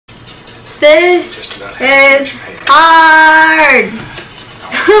This is hard.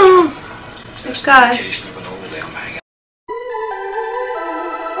 Oh gosh.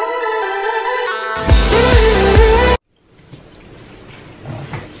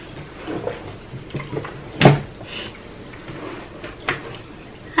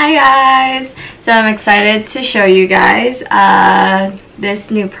 Hi guys! So I'm excited to show you guys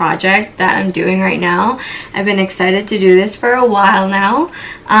this new project that I'm doing right now. I've been excited to do this for a while now.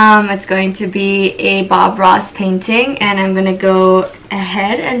 It's going to be a Bob Ross painting, and I'm going to go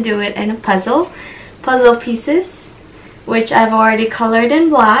ahead and do it in a puzzle pieces, which I've already colored in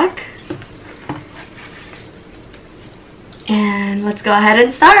black. And let's go ahead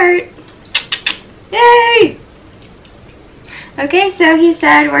and start! Yay! Okay, so he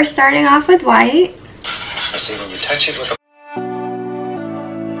said we're starting off with white. I see when you touch it with a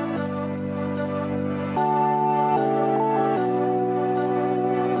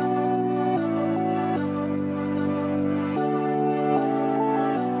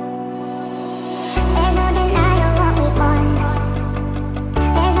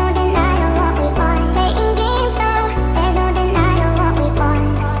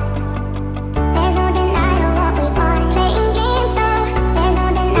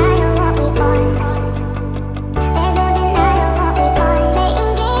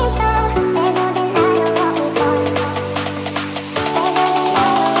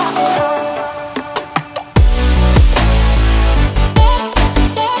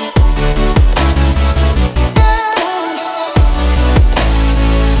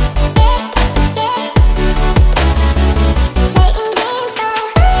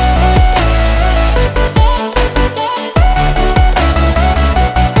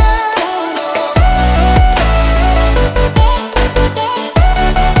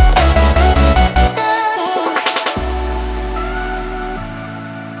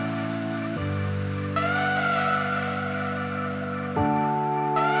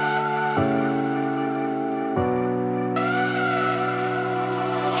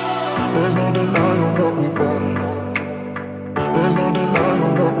There's no denying what we want. There's no denying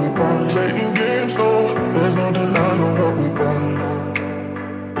what we want. Playing games, no. There's no denying what we want.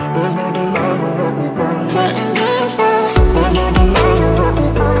 There's no denying what we want. Playing games, no. There's no denying what we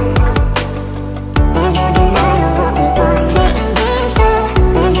want. There's no denying what we want. Playing games, no.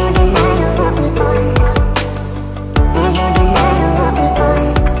 There's no denying what we want. There's no denying what we want.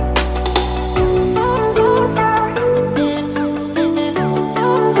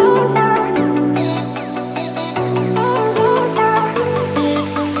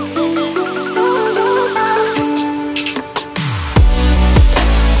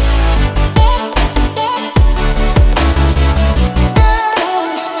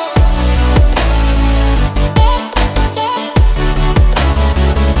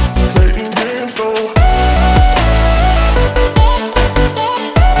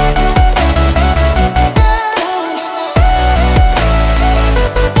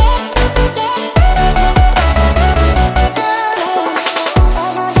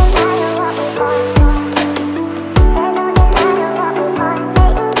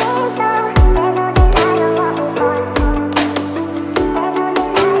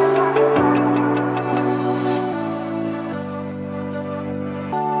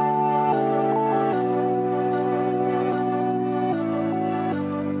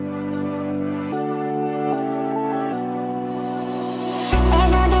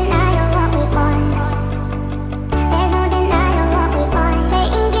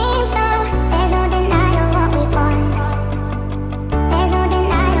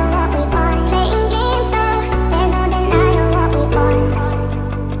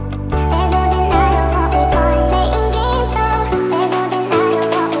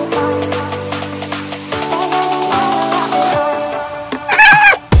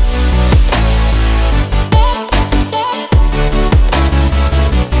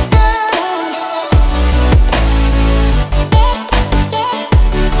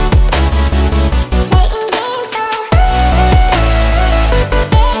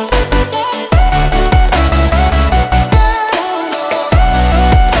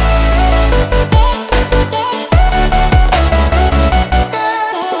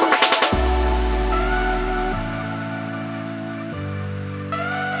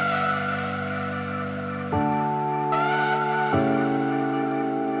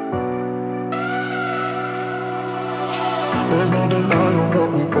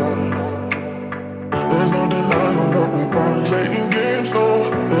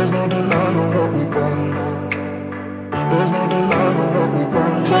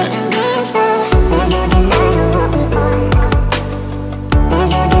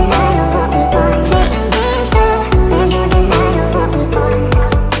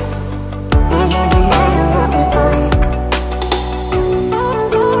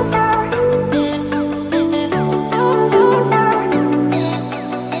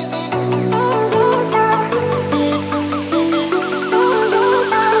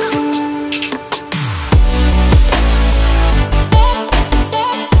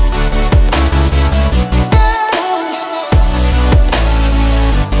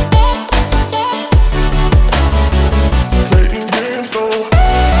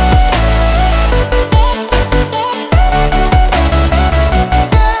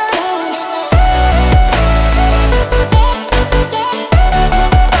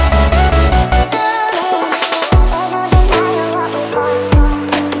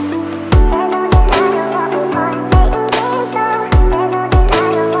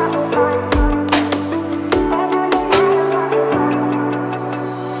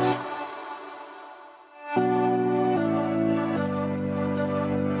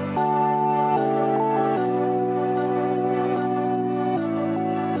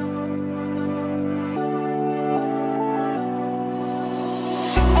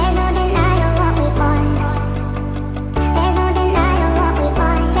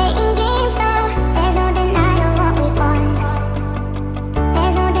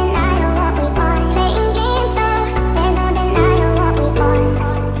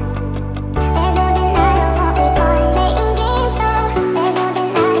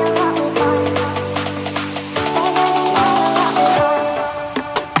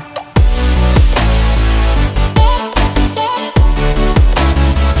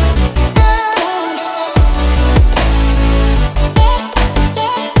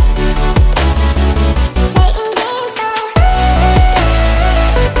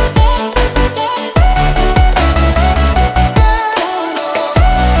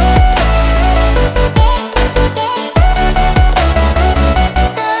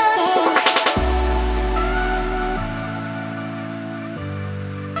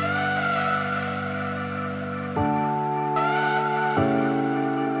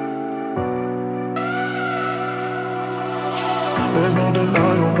 There's no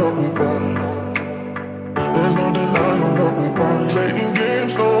denying what we want. There's no denying what we want. Playing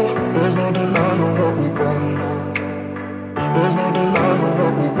games, no. There's no denying what we want. There's no denying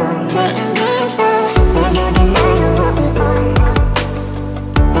what we want. Playing games, no. There's no denying what we want.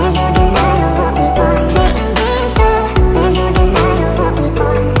 There's no denying what we want. Playing games, no. There's no denying what we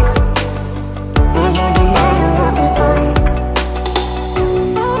want. There's no denying what we want.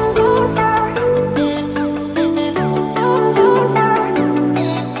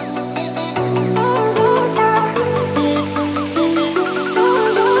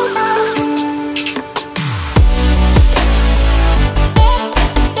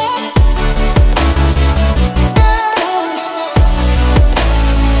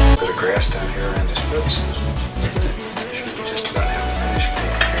 Down here around his foot. Should be just about have a finished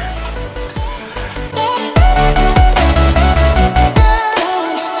paint here.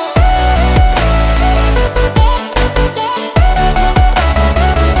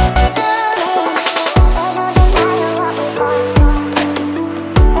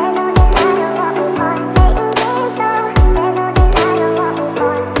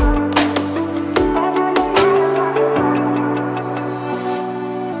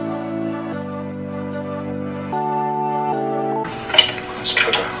 Let's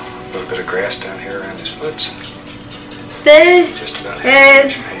put a little bit of grass down here around his foot. This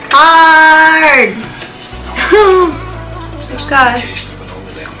is hard. Oh gosh. Taste of an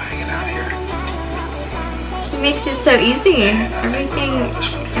old limb hanging out here. It makes it so easy.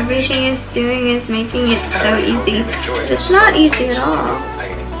 Everything it's doing is making it so easy. It's not easy at all.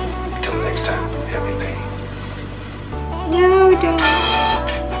 Until next time, happy painting. No, don't.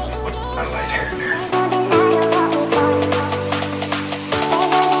 My light hair in there.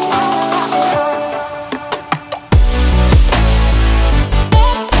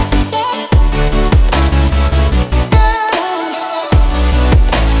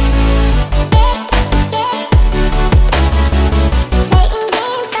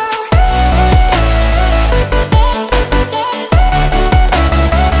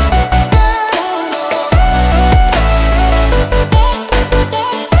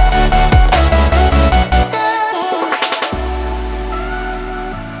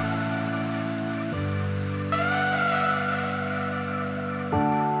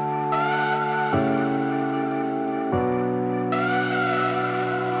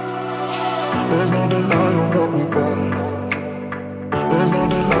 There's no denying what we want. There's no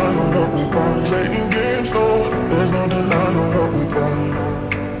denying what we want. Playing games, no. There's no denying what we want.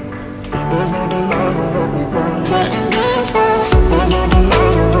 There's no denying what we want. Playing games, no. There's no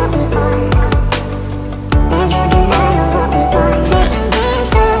denying what we want. There's no denying what we want. Playing games,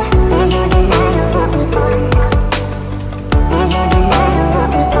 no. There's no denying what we want. There's no denying what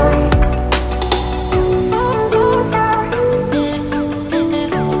we want.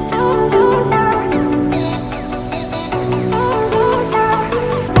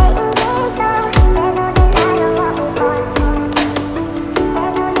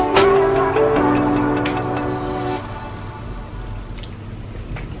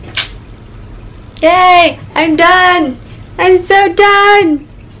 Yay! I'm done! I'm so done!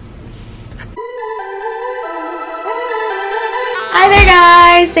 Hi there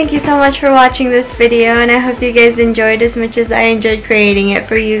guys! Thank you so much for watching this video, and I hope you guys enjoyed as much as I enjoyed creating it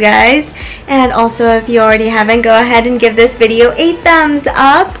for you guys. And also, if you already haven't, go ahead and give this video a thumbs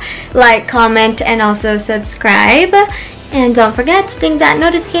up, like, comment, and also subscribe. And don't forget to ding that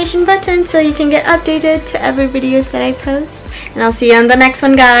notification button so you can get updated to every videos that I post. And I'll see you on the next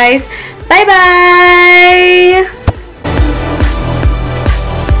one, guys. Bye bye!